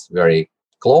is very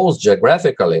close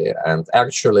geographically, and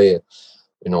actually,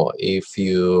 if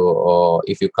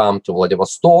you come to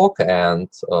Vladivostok and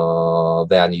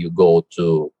then you go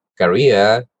to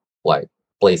Korea, like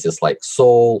places like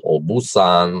Seoul or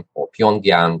Busan or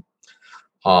Pyongyang,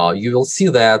 you will see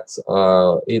that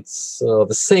it's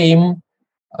the same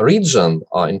region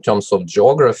in terms of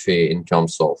geography, in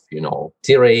terms of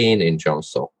terrain, in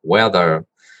terms of weather,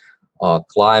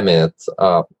 climate.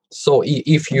 So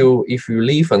if you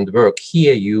live and work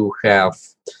here, you have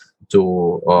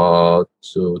to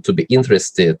be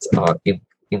interested in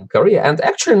Korea. And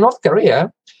actually, North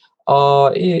Korea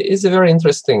is a very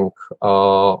interesting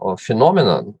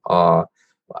phenomenon.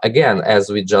 Again, as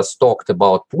we just talked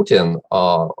about Putin,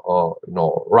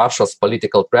 Russia's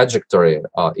political trajectory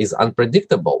is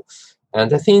unpredictable,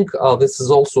 and I think this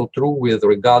is also true with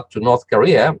regard to North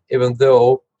Korea. Even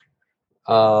though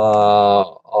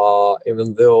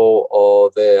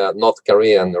the North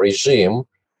Korean regime,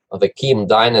 the Kim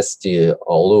dynasty,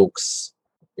 looks,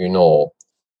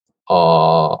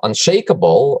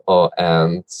 unshakable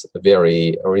and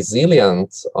very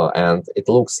resilient, and it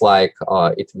looks like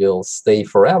it will stay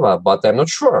forever, but I'm not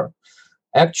sure.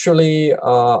 Actually,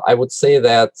 I would say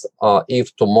that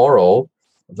if tomorrow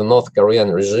the North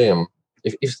Korean regime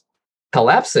if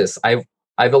collapses, I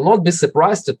will not be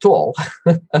surprised at all.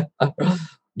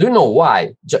 Do you know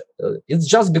why? It's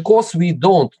just because we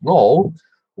don't know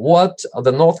what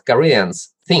the North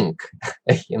Koreans think.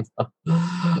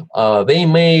 They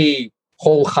may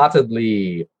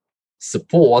wholeheartedly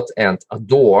support and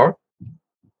adore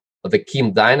the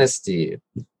Kim dynasty.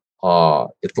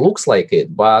 It looks like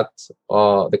it, but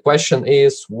the question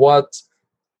is what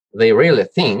they really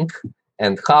think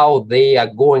and how they are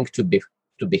going to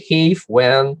behave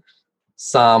when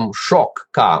some shock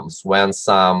comes, when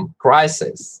some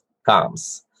crisis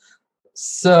comes.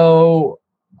 So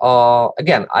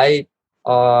again,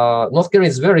 North Korea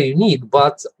is very unique,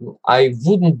 but I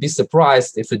wouldn't be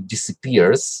surprised if it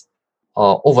disappears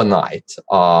overnight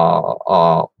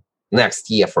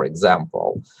next year, for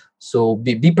example. So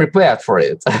be prepared for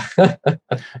it. I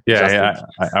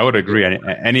would agree.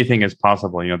 Anything is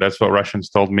possible. That's what Russians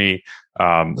told me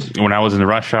when I was in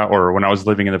Russia, or when I was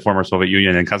living in the former Soviet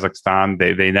Union in Kazakhstan.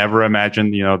 They never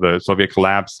imagined, the Soviet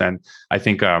collapse. And I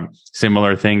think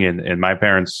similar thing in my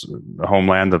parents'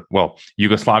 homeland of,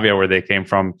 Yugoslavia, where they came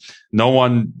from. No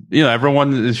one,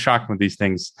 everyone is shocked when these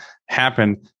things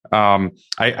happen.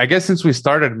 I guess since we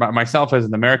started, myself as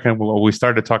an American, we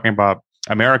started talking about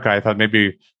America, I thought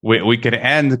maybe we could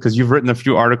end, because you've written a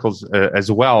few articles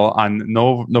as well. On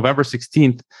November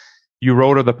 16th, you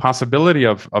wrote of the possibility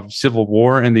of civil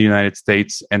war in the United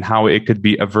States and how it could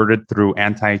be averted through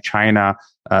anti-China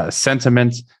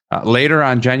sentiment. Later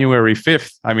on January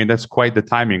 5th, I mean, that's quite the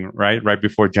timing, right? Right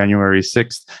before January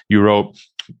 6th, you wrote,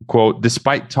 quote,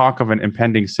 "Despite talk of an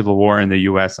impending civil war in the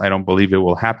U.S., I don't believe it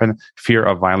will happen. Fear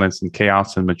of violence and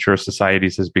chaos in mature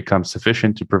societies has become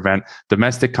sufficient to prevent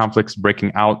domestic conflicts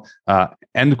breaking out."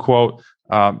 End quote.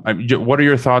 What are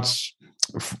your thoughts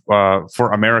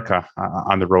for America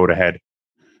on the road ahead?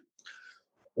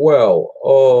 Well,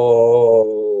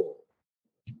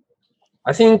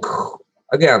 I think,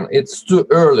 again, it's too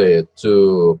early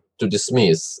to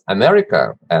dismiss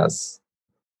America, as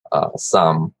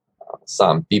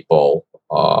some people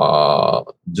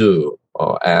do,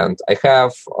 and I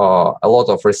have a lot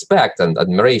of respect and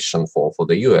admiration for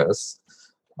the U.S.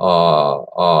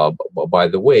 By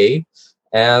the way,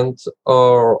 and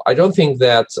I don't think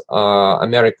that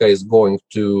America is going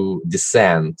to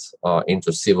descend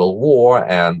into civil war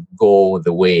and go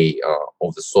the way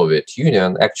of the Soviet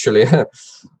Union. Actually,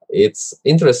 it's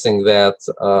interesting that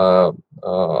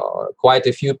quite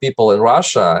a few people in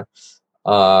Russia,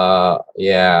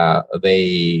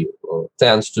 they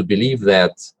tend to believe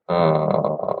that,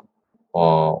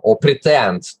 or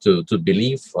pretend to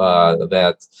believe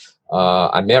that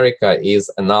America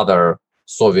is another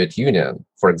Soviet Union.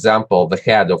 For example, the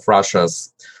head of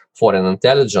Russia's foreign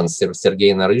intelligence,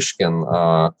 Sergei Naryshkin,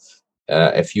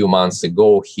 a few months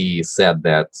ago, he said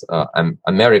that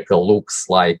America looks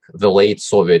like the late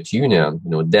Soviet Union,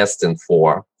 destined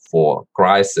for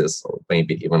crisis or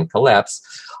maybe even collapse.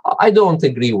 I don't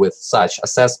agree with such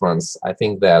assessments. I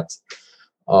think that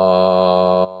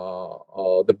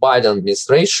the Biden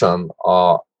administration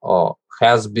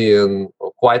has been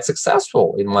quite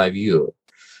successful, in my view,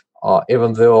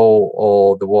 even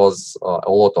though there was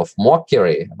a lot of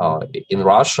mockery in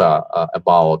Russia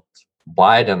about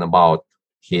Biden, about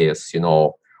his,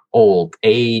 old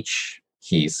age,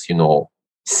 his,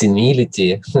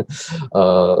 senility,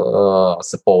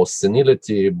 supposed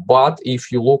senility. But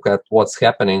if you look at what's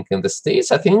happening in the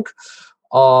States, I think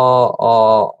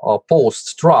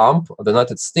post-Trump, the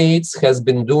United States has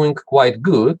been doing quite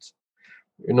good,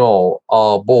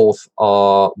 both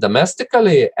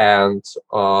domestically and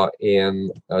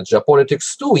in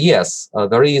geopolitics too. Yes,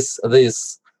 there is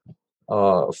this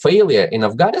failure in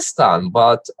Afghanistan,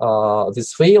 but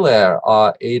this failure,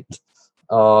 it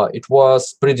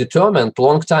was predetermined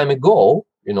long time ago,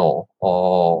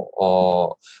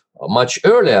 much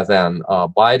earlier than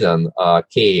Biden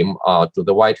came to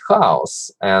the White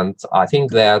House. And I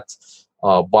think that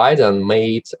Biden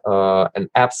made an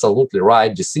absolutely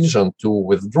right decision to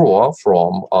withdraw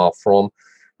from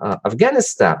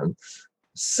Afghanistan.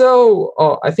 So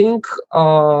I think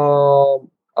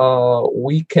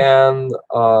we can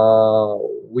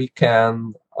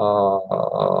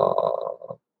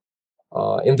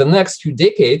in the next few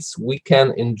decades, we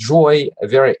can enjoy a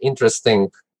very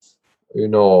interesting,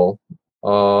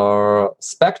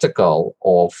 spectacle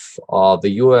of the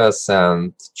U.S.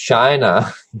 and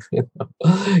China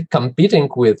competing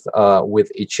with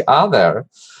each other,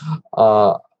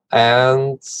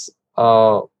 and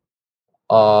I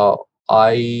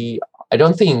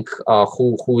don't think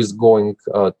who is going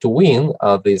to win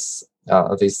this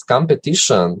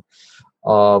competition.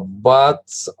 But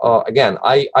again,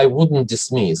 I wouldn't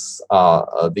dismiss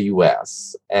the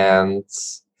U.S. And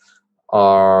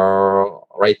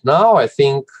right now, I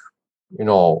think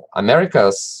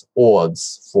America's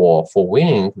odds for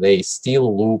winning, they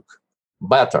still look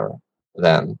better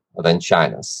than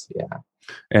China's. Yeah.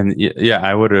 And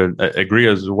I would agree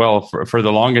as well. For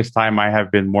the longest time, I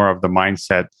have been more of the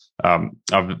mindset of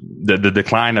the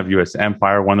decline of U.S.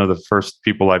 empire. One of the first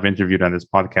people I've interviewed on this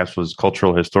podcast was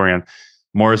cultural historian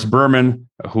Morris Berman,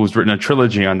 who's written a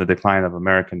trilogy on the decline of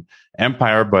American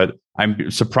empire. But I'm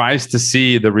surprised to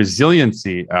see the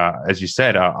resiliency, as you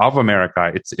said, of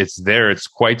America. It's there. It's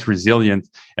quite resilient.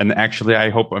 And actually, I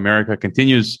hope America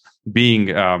continues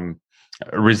being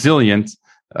resilient.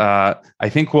 I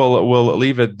think we'll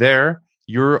leave it there.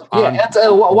 You're on. Yeah,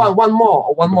 and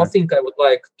one more thing I would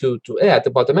like to add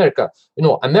about America.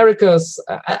 America's.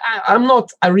 I'm not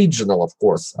original, of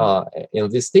course, in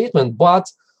this statement, but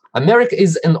America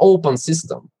is an open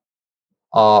system.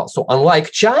 So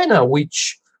unlike China,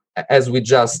 which, as we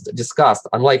just discussed,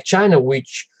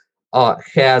 which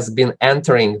has been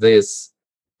entering this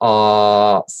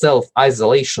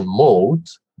self-isolation mode,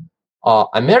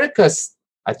 America's,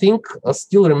 I think,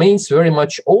 still remains very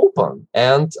much open.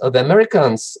 And the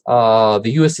Americans,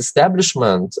 the U.S.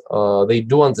 establishment, they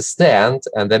do understand,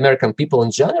 and the American people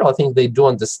in general, I think they do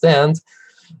understand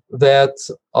that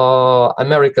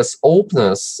America's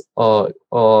openness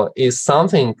is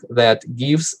something that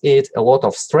gives it a lot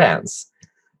of strength.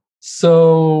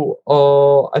 So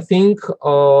I think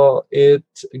it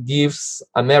gives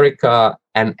America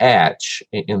an edge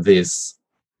in this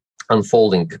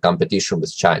unfolding competition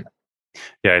with China.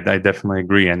 Yeah, I definitely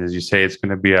agree. And as you say, it's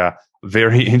going to be a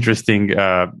very interesting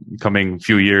coming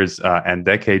few years and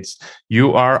decades.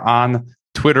 You are on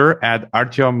Twitter at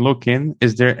Artyom Lukin.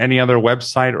 Is there any other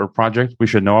website or project we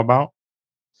should know about?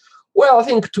 Well, I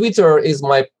think Twitter is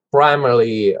my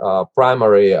primary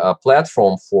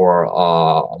platform for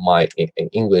my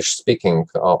English-speaking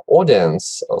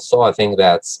audience. So I think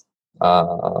that's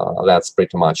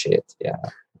pretty much it. Yeah.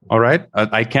 All right.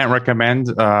 I can't recommend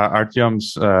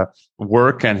Artyom's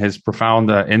work and his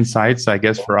profound insights. I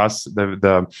guess for us,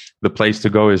 the place to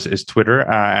go is Twitter.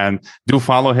 And do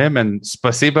follow him. And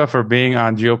spasiba for being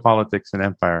on Geopolitics and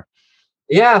Empire.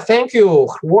 Yeah, thank you,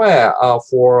 Hrvoje,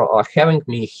 for having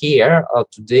me here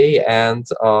today. And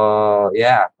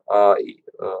I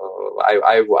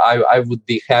would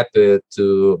be happy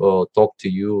to talk to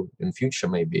you in future,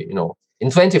 maybe, in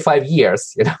 25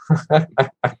 years,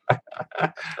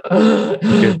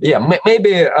 Yeah,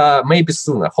 maybe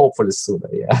sooner, hopefully sooner,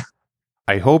 yeah.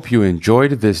 I hope you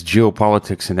enjoyed this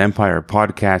Geopolitics and Empire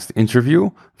podcast interview.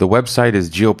 The website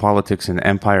is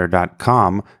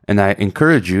geopoliticsandempire.com, and I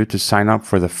encourage you to sign up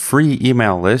for the free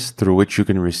email list through which you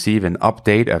can receive an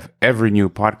update of every new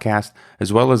podcast,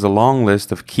 as well as a long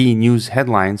list of key news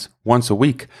headlines once a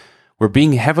week. We're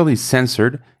being heavily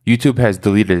censored. YouTube has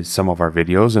deleted some of our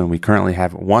videos, and we currently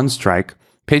have one strike.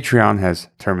 Patreon has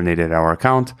terminated our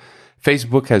account.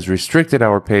 Facebook has restricted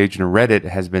our page, and Reddit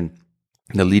has been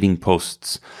deleting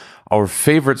posts. Our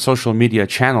favorite social media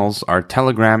channels are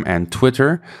Telegram and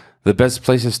Twitter. The best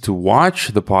places to watch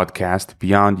the podcast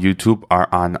beyond YouTube are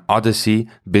on Odyssey,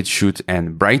 BitChute,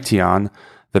 and Brighteon.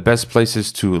 The best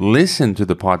places to listen to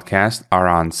the podcast are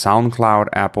on SoundCloud,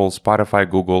 Apple, Spotify,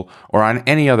 Google, or on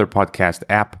any other podcast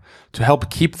app. To help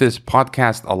keep this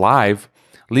podcast alive,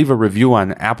 leave a review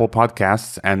on Apple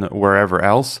Podcasts and wherever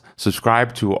else.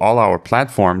 Subscribe to all our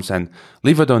platforms and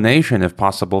leave a donation if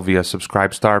possible via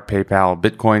Subscribestar, PayPal,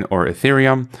 Bitcoin, or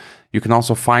Ethereum. You can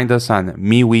also find us on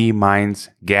MeWe, Minds,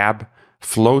 Gab,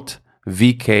 Float,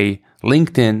 VK,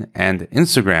 LinkedIn, and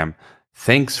Instagram.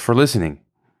 Thanks for listening.